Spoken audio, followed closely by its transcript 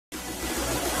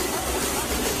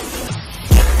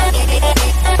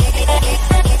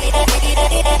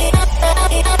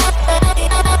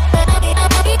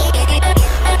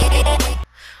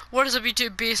What is up,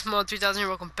 YouTube? Beast Mode 3000 here.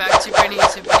 Welcome back to a brand new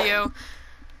YouTube video.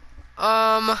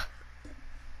 I'm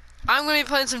gonna be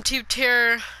playing some Tube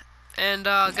Terror, and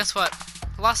guess what?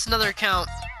 Lost another account.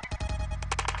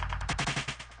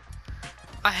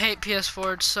 I hate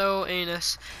PS4. It's so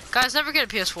anus. Guys, never get a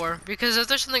PS4 because if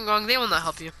there's something wrong, they will not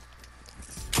help you.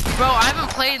 Bro, I haven't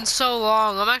played in so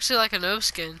long. I'm actually like a no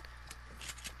skin.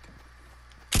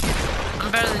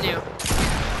 I'm better than you.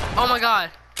 Oh my god.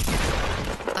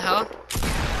 What the hell?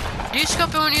 Do you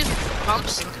scope in when you use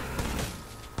pumps?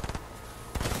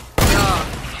 Yeah.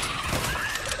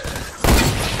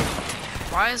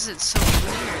 Why is it so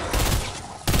weird?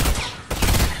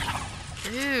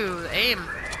 Ew, the aim.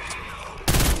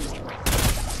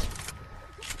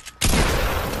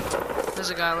 There's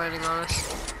a guy landing on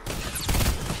us.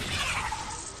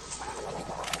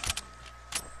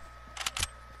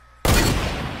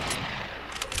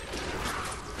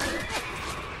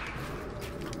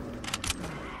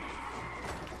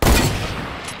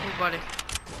 Buddy.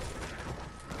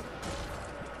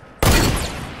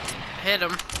 Hit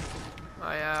him.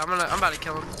 Oh yeah, I'm about to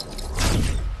kill him.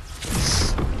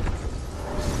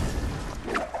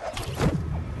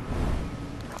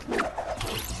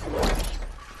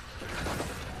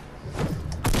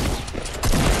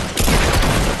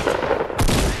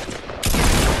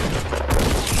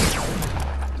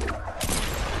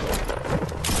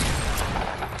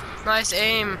 Nice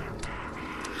aim.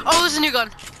 Oh, there's a new gun.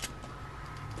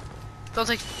 Don't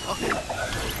take. Okay.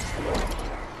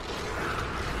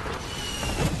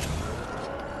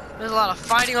 There's a lot of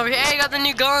fighting over here. Hey, I got the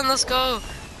new gun. Let's go.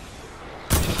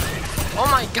 Oh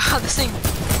my god, this thing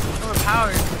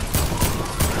overpowered.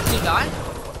 Did he die?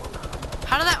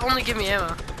 How did that only give me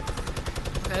ammo?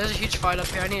 Okay, there's a huge fight up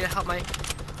here. I need to help my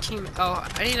team. Oh,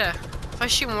 I need to. If I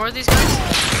shoot more of these guys.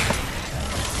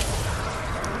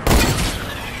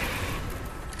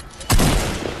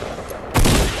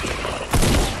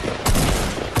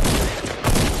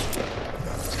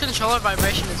 Controller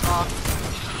vibration is off.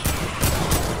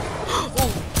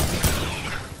 Oh,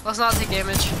 let's not take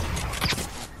damage.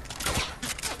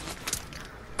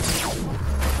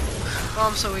 Oh,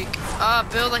 I'm so weak.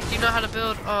 Build like you know how to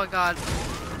build. Oh god.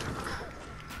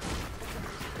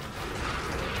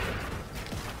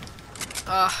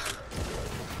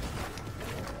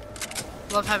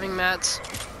 Love having mats.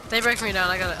 They break me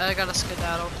down. I gotta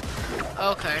skedaddle.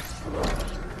 Okay.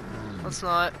 Let's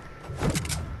not.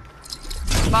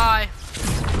 Bye.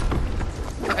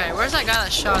 Okay, where's that guy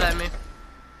that shot at me?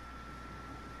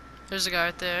 There's a guy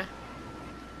right there.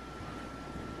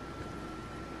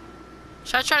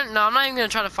 Should I try? No, I'm not even gonna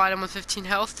try to fight him with 15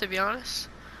 health, to be honest.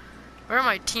 Where are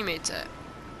my teammates at?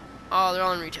 Oh, they're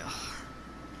all in retail.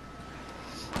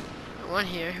 One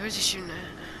here. Who's he shooting at?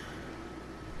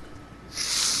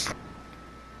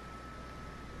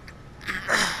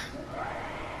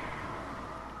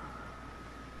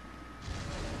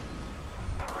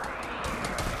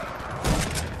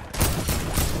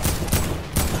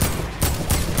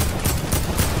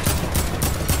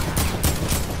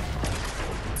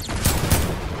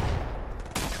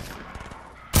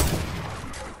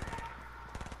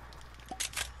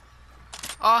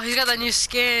 Oh, he's got that new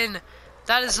skin.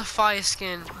 That is a fire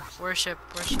skin. Worship,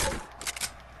 worship.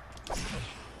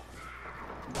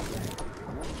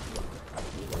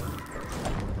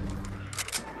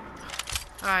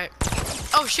 Alright.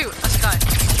 Oh shoot, that's a guy.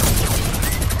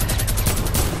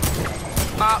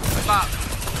 Bop, bop.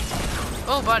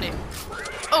 Oh buddy.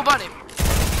 Oh buddy.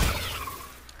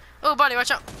 Oh buddy, watch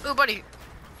out. Oh buddy.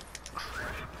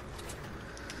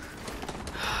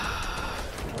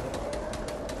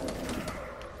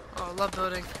 Love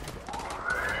building.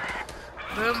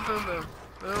 Boom, boom, boom.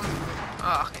 Boom, boom.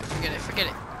 Oh, okay, forget it, forget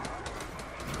it.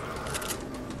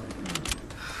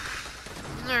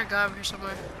 Isn't there a guy over here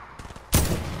somewhere?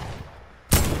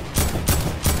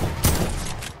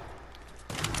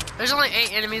 There's only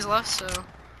 8 enemies left, so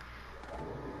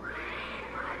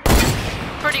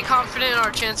pretty confident in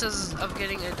our chances of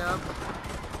getting a dub.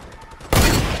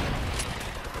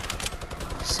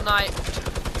 Sniped.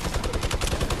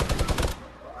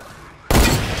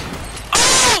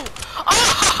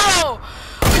 Oh!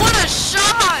 What a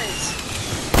shot!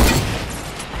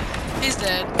 He's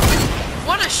dead.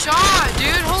 What a shot,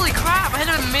 dude! Holy crap! I hit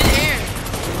him in mid-air.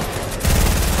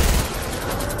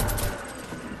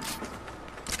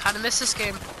 Kinda missed this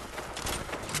game.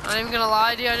 I'm not even gonna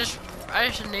lie to you. I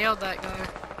just nailed that guy.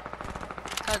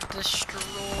 Got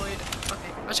destroyed.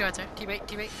 Okay, what's your guy there? Teammate,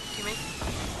 teammate, teammate.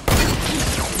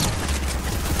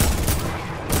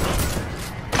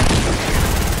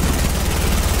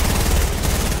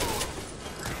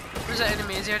 Where's that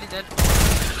enemy? Is he already dead?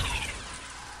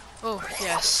 Oh,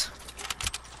 yes.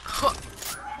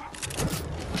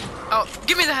 Oh,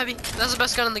 give me the heavy. That's the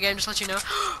best gun in the game, just to let you know.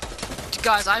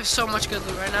 Guys, I have so much good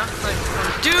loot right now. Like,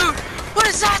 dude, what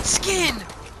is that skin?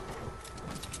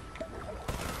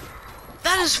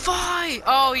 That is fine.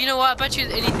 Oh, you know what? I bet you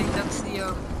anything that's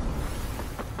the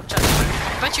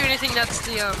I bet you anything that's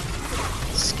the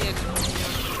skin.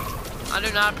 I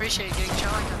do not appreciate getting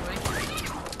shot like that way.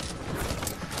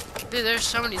 Dude, there's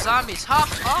so many zombies. Ha!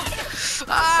 Oh!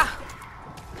 Ah!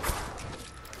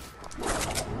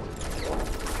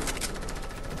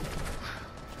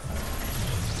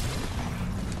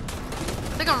 I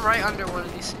think I'm right under one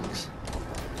of these things.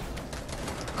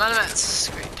 That's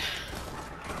great.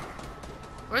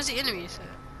 Where's the enemies at?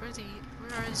 Where is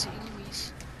the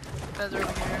enemies? They're over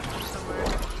here somewhere.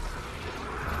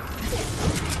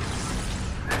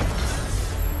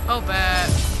 Oh, bad.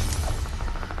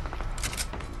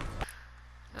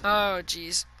 Oh,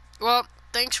 jeez. Well,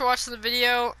 thanks for watching the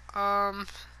video. I'm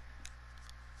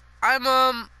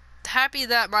happy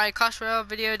that my Clash Royale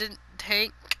video didn't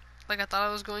tank like I thought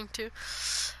I was going to.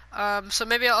 So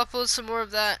maybe I'll upload some more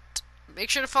of that. Make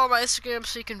sure to follow my Instagram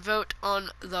so you can vote on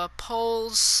the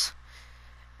polls.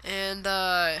 And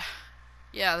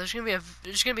yeah, there's gonna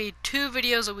be 2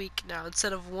 videos a week now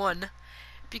instead of 1,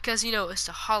 because you know it's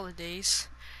the holidays,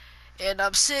 and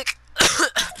I'm sick.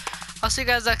 I'll see you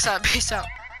guys next time. Peace out.